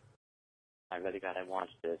movie. I'm really glad I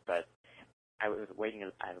watched this, but I was waiting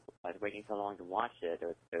so long to watch it.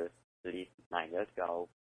 It was released 9 years ago.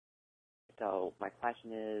 So my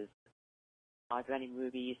question is, are there any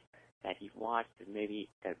movies that you've watched maybe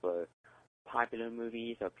that were popular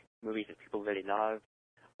movies or movies that people really loved,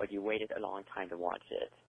 but you waited a long time to watch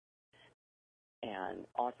it? And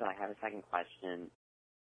also, I have a second question.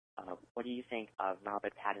 What do you think of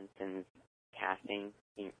Robert Pattinson's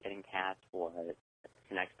getting cast for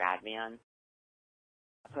the next Batman?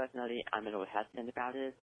 Personally, I'm a little hesitant about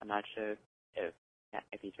it. I'm not sure if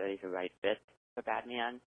he's really the right fit for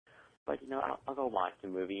Batman. But, you know, I'll go watch the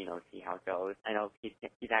movie, you know, see how it goes. I know he's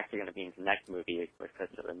actually going to be in the next movie with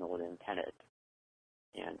Christopher Nolan and Tenet.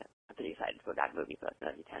 And I'm pretty excited for that movie,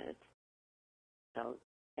 personally, Tenet. So,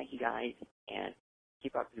 thank you guys, and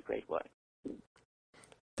keep up the great work.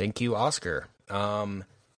 Thank you, Oscar.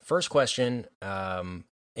 First question,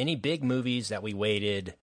 any big movies that we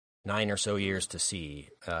waited 9 or so years to see?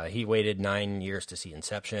 He waited 9 years to see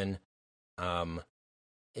Inception.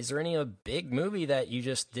 Is there any big movie that you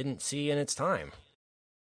just didn't see in its time?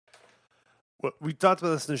 Well, we talked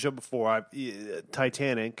about this in the show before.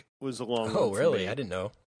 Titanic was a long. Oh, one for really? me. I didn't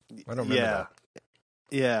know. I don't remember that.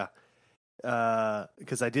 Yeah.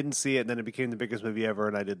 Because I didn't see it, and then it became the biggest movie ever,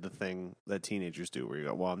 and I did the thing that teenagers do where you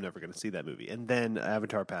go, well, I'm never going to see that movie. And then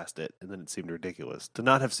Avatar passed it, and then it seemed ridiculous. To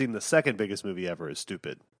not have seen the second biggest movie ever is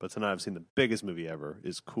stupid, but to not have seen the biggest movie ever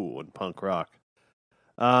is cool and punk rock.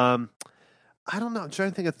 I don't know. I'm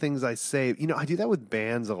trying to think of things I say. You know, I do that with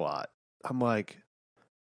bands a lot. I'm like,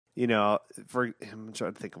 you know, I'm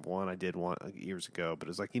trying to think of one I did one years ago, but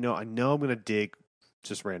it's like, you know I'm going to dig,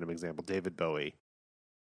 just random example, David Bowie.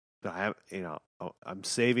 I'm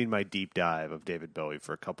saving my deep dive of David Bowie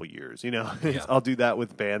for a couple years. You know, Yeah. I'll do that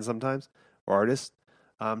with bands sometimes or artists.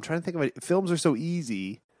 I'm trying to think of it. Films are so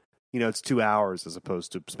easy. You know, it's 2 hours as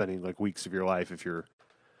opposed to spending like weeks of your life if you're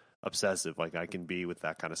obsessive like I can be with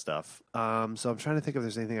that kind of stuff. So I'm trying to think if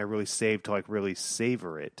there's anything I really saved to like really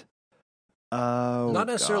savor it. Not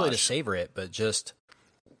necessarily to savor it, but just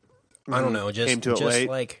I don't know, Came to it just late.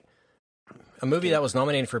 like a movie that was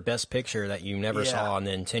nominated for Best Picture that you never Yeah. saw, and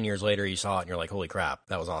then 10 years later you saw it, and you're like, "Holy crap,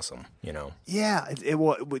 that was awesome!" You know? Yeah,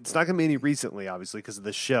 it's not going to be any recently, obviously, because of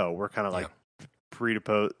the show. We're kind of like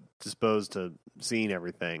predisposed to seeing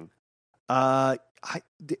everything. I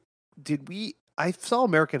saw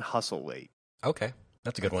American Hustle late. Okay,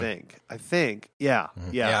 that's a good one. I think, yeah,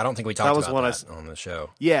 Mhm. yeah. I don't think we That talked was about one that on the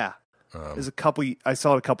show. Yeah, There's a couple. I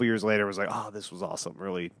saw it a couple years later. Was like, oh, this was awesome.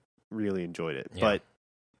 Really, really enjoyed it. Yeah.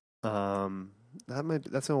 But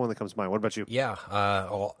that's the one that comes to mind. What about you? Yeah.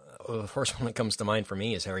 Well, the first one that comes to mind for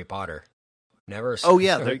me is Harry Potter. Never. Oh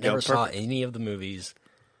yeah, there you go. Never saw Perfect. any of the movies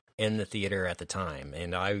in the theater at the time,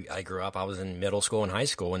 and I grew up. I was in middle school and high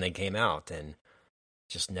school when they came out, and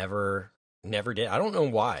just never did. I don't know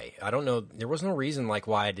why. I don't know. There was no reason like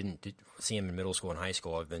why I didn't see him in middle school and high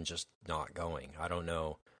school. I've been just not going. I don't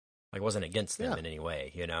know. Like, wasn't against them in any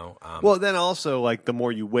way, you know? Well, then also, like, the more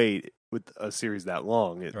you wait with a series that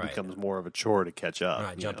long, it Right. becomes more of a chore to catch up.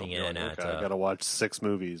 Right, jumping You're in like, at, okay, I got to watch 6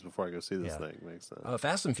 movies before I go see this Yeah. thing. Makes sense.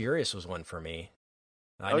 Fast and Furious was one for me.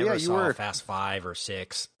 I Oh, never yeah, you saw were. Fast 5 or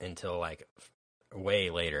 6 until, like, way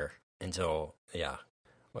later. And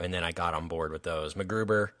then I got on board with those.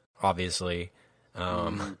 MacGruber, obviously.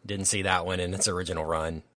 Didn't see that one in its original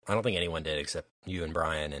run. I don't think anyone did except you and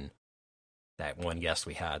Brian and that one guest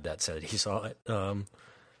we had that said he saw it.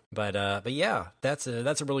 But yeah, that's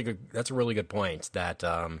a really good point. That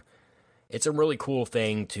it's a really cool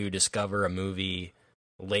thing to discover a movie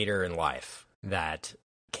later in life that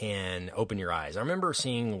can open your eyes. I remember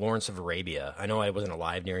seeing Lawrence of Arabia. I know I wasn't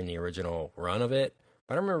alive during the original run of it,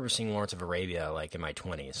 but I remember seeing Lawrence of Arabia like in my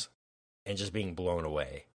 20s and just being blown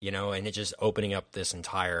away, you know, and it just opening up this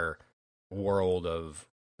entire world of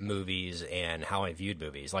movies and how I viewed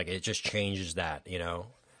movies. Like, it just changes that, you know?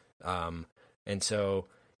 And so,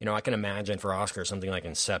 you know, I can imagine for Oscar, something like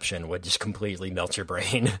Inception would just completely melt your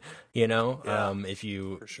brain, you know? Yeah, If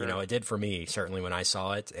you, for sure. you know, it did for me, certainly when I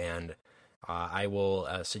saw it. And I will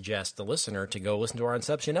suggest the listener to go listen to our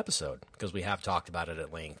Inception episode because we have talked about it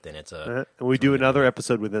at length, and it's a And we do another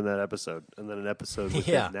episode within that episode, and then an episode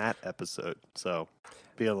within Yeah. that episode. So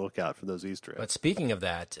be on the lookout for those Easter eggs. But speaking of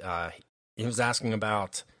that, he was asking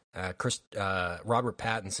about Robert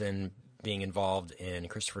Pattinson being involved in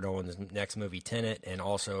Christopher Nolan's next movie, Tenet, and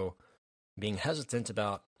also being hesitant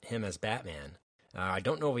about him as Batman. I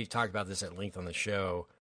don't know if we've talked about this at length on the show.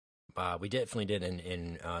 We definitely did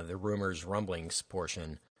in the rumors, rumblings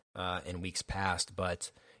portion in weeks past.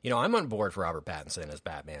 But, you know, I'm on board for Robert Pattinson as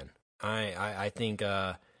Batman. I think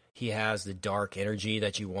he has the dark energy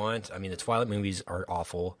that you want. I mean, the Twilight movies are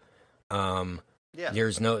awful. Yeah.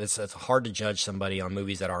 It's hard to judge somebody on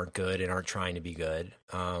movies that aren't good and aren't trying to be good.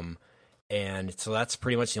 And so that's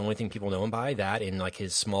pretty much the only thing people know him by, that in like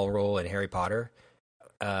his small role in Harry Potter.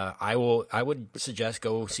 I would suggest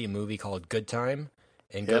go see a movie called Good Time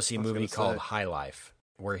and go Yep, see a I was movie gonna called say. High Life,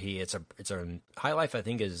 where it's a High Life, I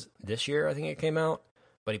think, is this year. I think it came out,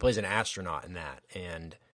 but he plays an astronaut in that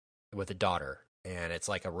and with a daughter, and it's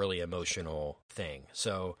like a really emotional thing.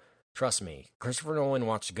 So trust me, Christopher Nolan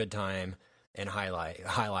watched Good Time and High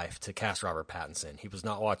Life to cast Robert Pattinson. He was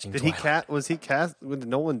not watching. Did Twilight. he cast? Did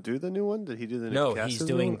Nolan do the new one? Did he do the new No, cast he's of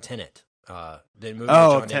the doing new one? Tenet. The movie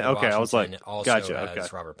Oh, with John David okay, I was like, Washington also gotcha, has okay.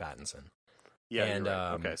 Robert Pattinson. Yeah, and, you're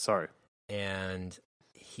right. Okay, sorry. And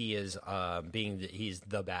he is he's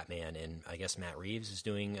the Batman, and I guess Matt Reeves is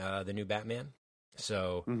doing the new Batman.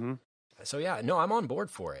 So Mm-hmm. so yeah, no, I'm on board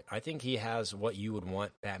for it. I think he has what you would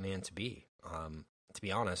want Batman to be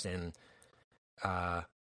honest. And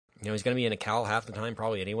you know, he's going to be in a cowl half the time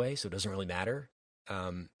probably anyway, so it doesn't really matter.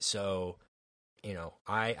 So you know,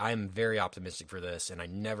 I'm very optimistic for this, and I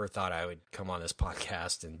never thought I would come on this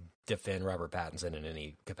podcast and defend Robert Pattinson in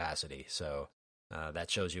any capacity. So that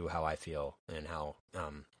shows you how I feel and how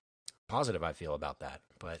positive I feel about that.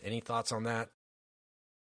 But any thoughts on that?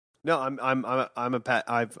 No, I'm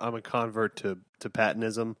a convert to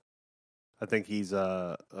Pattinism. I think he's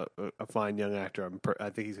a fine young actor. I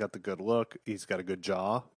think he's got the good look. He's got a good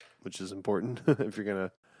jaw, which is important if you're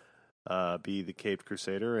gonna be the Caped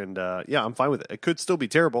Crusader. And yeah, I'm fine with it. It could still be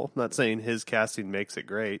terrible. I'm not saying his casting makes it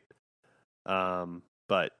great,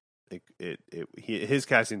 but his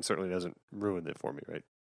casting certainly doesn't ruin it for me, right?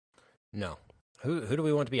 No. Who do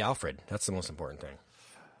we want to be Alfred? That's the most important thing.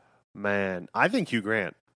 Man, I think Hugh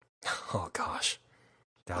Grant. Oh gosh,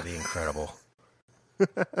 that would be incredible.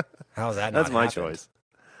 How's that? That's not my happened? choice.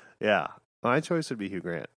 Yeah, my choice would be Hugh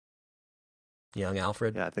Grant. Young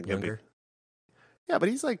Alfred. Yeah, I think that'd be- younger. Yeah, but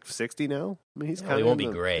he's like 60 now. I mean, he's Yeah, kind he of won't be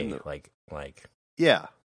gray like yeah.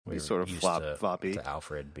 we He's were sort of used floppy. to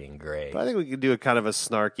Alfred being gray. But I think we could do a kind of a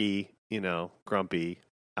snarky, grumpy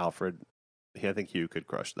Alfred. I think Hugh could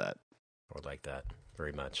crush that. I would like that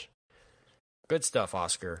very much. Good stuff,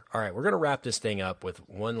 Oscar. All right, we're going to wrap this thing up with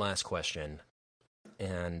one last question.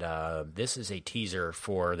 And this is a teaser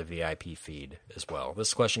for the VIP feed as well.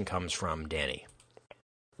 This question comes from Danny.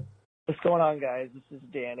 What's going on, guys? This is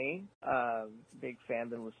Danny. Big fan,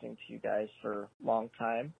 been listening to you guys for a long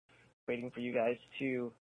time. Waiting for you guys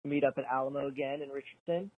to meet up at Alamo again in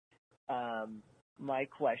Richardson. My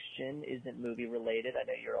question isn't movie related. I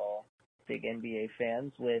know you're all big NBA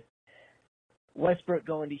fans. With Westbrook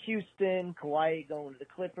going to Houston, Kawhi going to the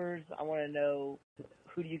Clippers, I want to know,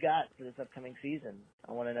 who do you got for this upcoming season?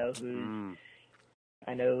 I want to know who's.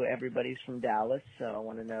 I know everybody's from Dallas, so I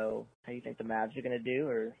want to know how you think the Mavs are going to do,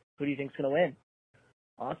 or who do you think's going to win?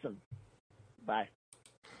 Awesome. Bye.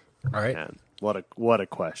 All right. Man, what a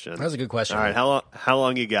question. That was a good question. All right, how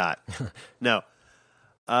long you got? No.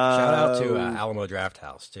 Shout out to Alamo Draft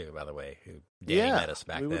House too, by the way, who Danny met us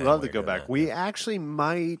back we then. would love to go doing back. that. We actually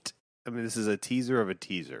might. I mean, this is a teaser of a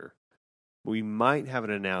teaser. We might have an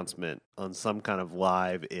announcement on some kind of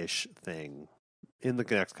live-ish thing in the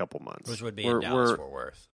next couple months, Which would be in Dallas-Fort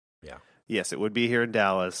Worth. Yeah. Yes, it would be here in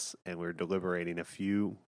Dallas, and we're deliberating a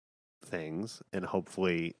few things, and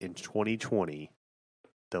hopefully in 2020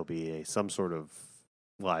 there'll be some sort of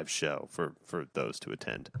live show for those to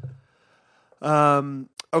attend.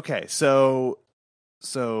 Okay, so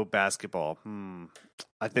basketball.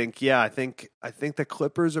 I think the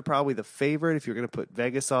Clippers are probably the favorite if you're going to put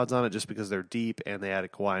Vegas odds on it, just because they're deep and they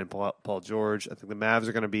added Kawhi and Paul George. I think the Mavs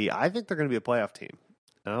are going to be. I think they're going to be a playoff team.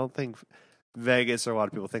 I don't think Vegas or a lot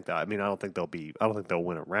of people think that. I mean, I don't think they'll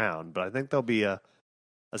win a round, but I think they'll be a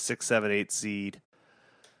 6, 7, 8 seed.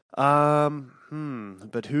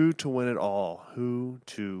 But who to win it all?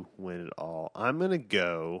 I'm going to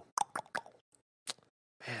go.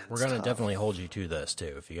 Man, We're going to definitely hold you to this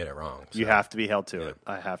too if you get it wrong. So. You have to be held to it.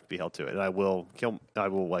 I have to be held to it. And I will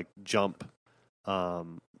like jump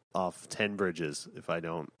off 10 bridges if I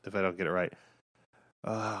don't get it right.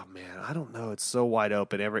 Oh man, I don't know. It's so wide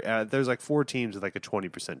open. There's like 4 teams with like a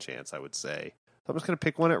 20% chance, I would say. So I'm just going to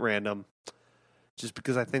pick one at random just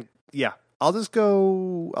because I think I'll just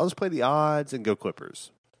play the odds and go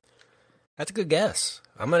Clippers. That's a good guess.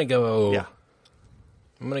 I'm going to go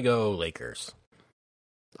Lakers.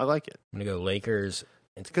 I like it. I'm going to go Lakers.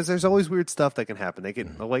 Because there's always weird stuff that can happen.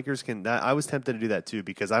 The Lakers can. I was tempted to do that too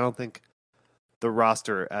because I don't think the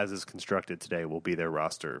roster as is constructed today will be their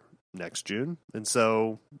roster next June, and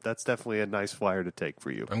so that's definitely a nice flyer to take for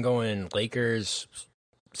you. I'm going Lakers,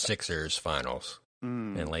 Sixers finals,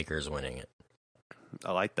 and Lakers winning it.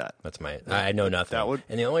 I like that. That's I know nothing.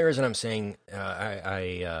 And the only reason I'm saying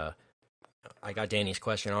I got Danny's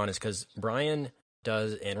question on is because Brian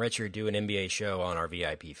and Richard do an NBA show on our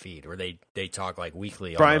VIP feed where they talk like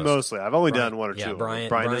weekly. Brian mostly. I've only done one or two. Brian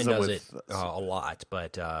does it a lot,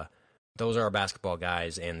 but those are our basketball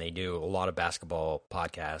guys, and they do a lot of basketball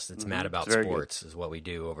podcasts. It's Mad About Sports is what we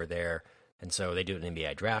do over there. And so they do an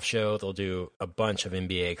NBA draft show. They'll do a bunch of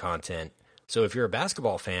NBA content. So if you're a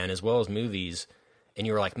basketball fan as well as movies, and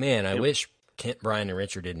you're like, man, I wish Brian and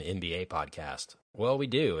Richard did an NBA podcast. Well, we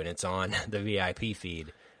do, and it's on the VIP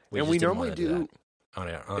feed. And we normally do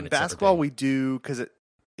in basketball. We do because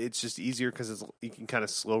it's just easier because you can kind of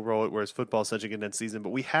slow roll it, whereas football is such a condensed season. But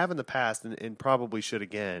we have in the past, and probably should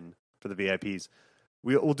again for the VIPs.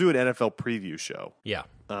 We'll do an NFL preview show. Yeah.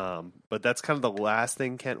 But that's kind of the last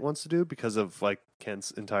thing Kent wants to do because of like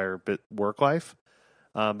Kent's entire work life.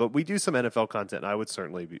 But we do some NFL content, and I would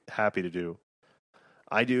certainly be happy to do.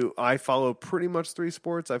 I follow pretty much 3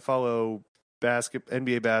 sports. I follow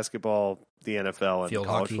NBA basketball, the NFL, and Field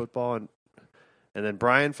college hockey. football, and then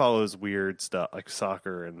Brian follows weird stuff like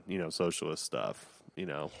soccer and socialist stuff.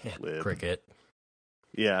 Cricket.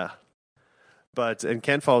 Yeah, and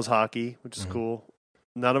Ken follows hockey, which is cool.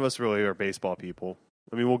 None of us really are baseball people.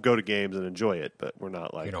 I mean, we'll go to games and enjoy it, but we're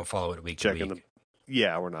not like you don't follow it week checking to week.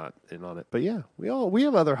 We're not in on it. But yeah, we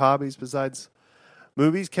have other hobbies besides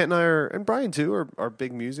movies. Kent and I and Brian too are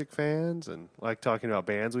big music fans and like talking about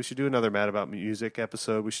bands. We should do another Mad About Music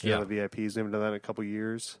episode. We should do another VIPs. We haven't done that in a couple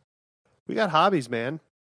years. We got hobbies, man.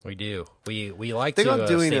 We do. We like to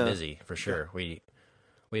stay busy for sure. Yeah.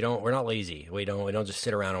 We're not lazy. We don't just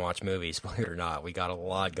sit around and watch movies, believe it or not. We got a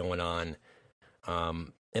lot going on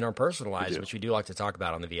in our personal lives, which we do like to talk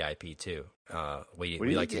about on the VIP too.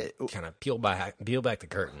 We like to kind of peel back the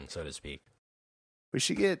curtain, so to speak. We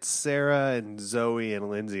should get Sarah and Zoe and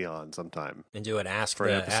Lindsay on sometime and do an ask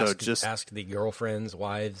the girlfriends'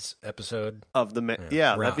 wives episode of the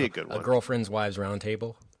that'd be a good one. A girlfriends' wives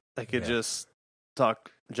roundtable. They could just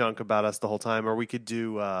talk junk about us the whole time, or we could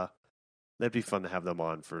do. That'd be fun to have them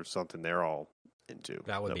on for something they're all into.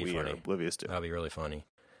 That would be we funny. Are oblivious to. That'd be really funny.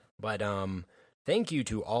 But thank you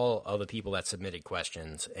to all of the people that submitted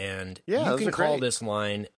questions. And you can call this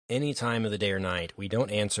line any time of the day or night. We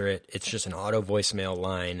don't answer it. It's just an auto voicemail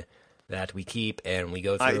line that we keep and we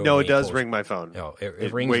go through. No, it does ring my phone. No,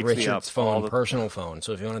 it rings Richard's phone, personal phone.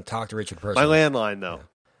 So if you want to talk to Richard personally. My landline, though.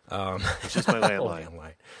 It's just my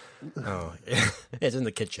landline. Oh, it's in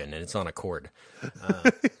the kitchen and it's on a cord.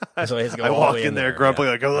 So it has to go I all the walk way in there grumpy,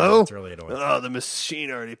 Yeah. like, hello? It's really annoying. Oh, the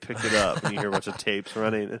machine already picked it up. And you hear a bunch of tapes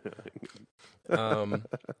running.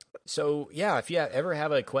 So, yeah, if you ever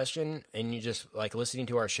have a question and you just like listening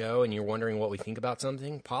to our show and you're wondering what we think about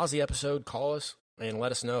something, pause the episode, call us, and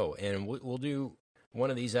let us know. And we'll do one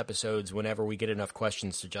of these episodes whenever we get enough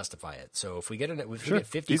questions to justify it. So if we get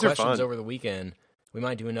 50 These are questions fun. over the weekend, we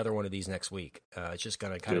might do another one of these next week. It's just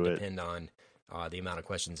going to kind of Do it. depend on the amount of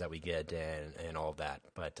questions that we get and all of that.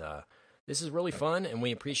 But this is really fun, and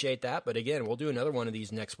we appreciate that. But again, we'll do another one of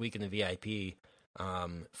these next week in the VIP.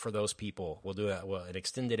 For those people, we'll do an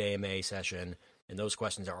extended AMA session, and those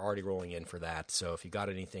questions are already rolling in for that. So if you got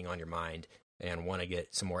anything on your mind and want to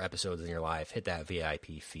get some more episodes in your life, hit that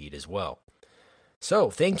VIP feed as well.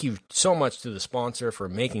 So thank you so much to the sponsor for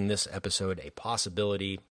making this episode a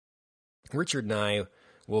possibility. Richard and I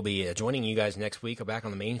will be joining you guys next week back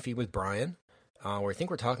on the main feed with Brian, where I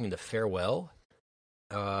think we're talking to Farewell,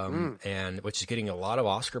 and which is getting a lot of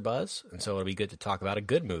Oscar buzz, and so it'll be good to talk about a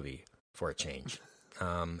good movie for a change.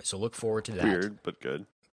 So look forward to that. Weird, but good.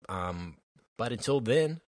 But until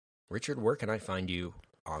then, Richard, where can I find you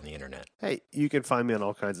on the internet? Hey, you can find me on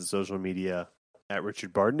all kinds of social media at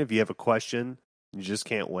Richard Barton. If you have a question, you just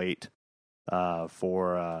can't wait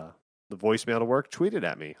for the voicemail to work, tweet it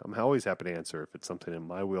at me. I'm always happy to answer if it's something in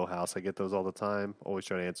my wheelhouse. I get those all the time. Always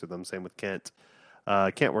try to answer them. Same with Kent.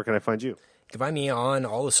 Kent, where can I find you? You can find me on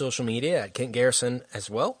all the social media at Kent Garrison as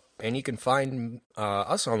well. And you can find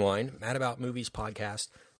us online,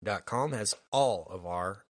 madaboutmoviespodcast.com has all of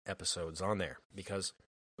our episodes on there. Because,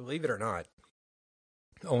 believe it or not,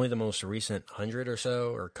 only the most recent 100 or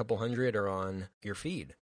so, or a couple hundred, are on your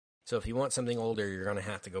feed. So if you want something older, you're going to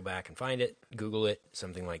have to go back and find it, Google it,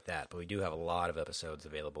 something like that. But we do have a lot of episodes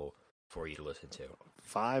available for you to listen to.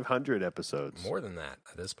 500 episodes. More than that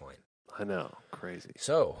at this point. I know. Crazy.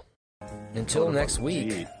 So, until next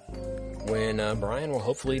week, when Brian will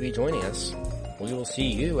hopefully be joining us, we will see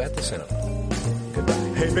you at the cinema. Goodbye.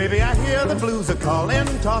 Hey, baby, I hear the blues are calling.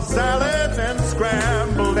 Tossed salads and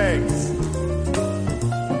scrambled eggs.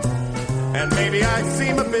 And maybe I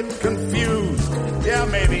seem a bit confused. Yeah,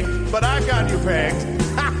 maybe, but I got you pegged.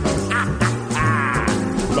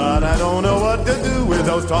 But I don't know what to do with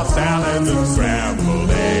those tossed salads and scrambled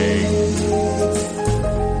eggs.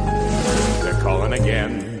 They're calling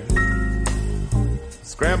again.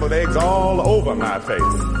 Scrambled eggs all over my face.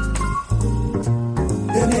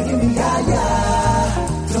 They're making me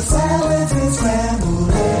yah-yah. So salads and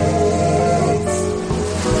scrambled eggs.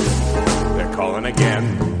 They're calling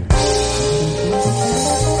again.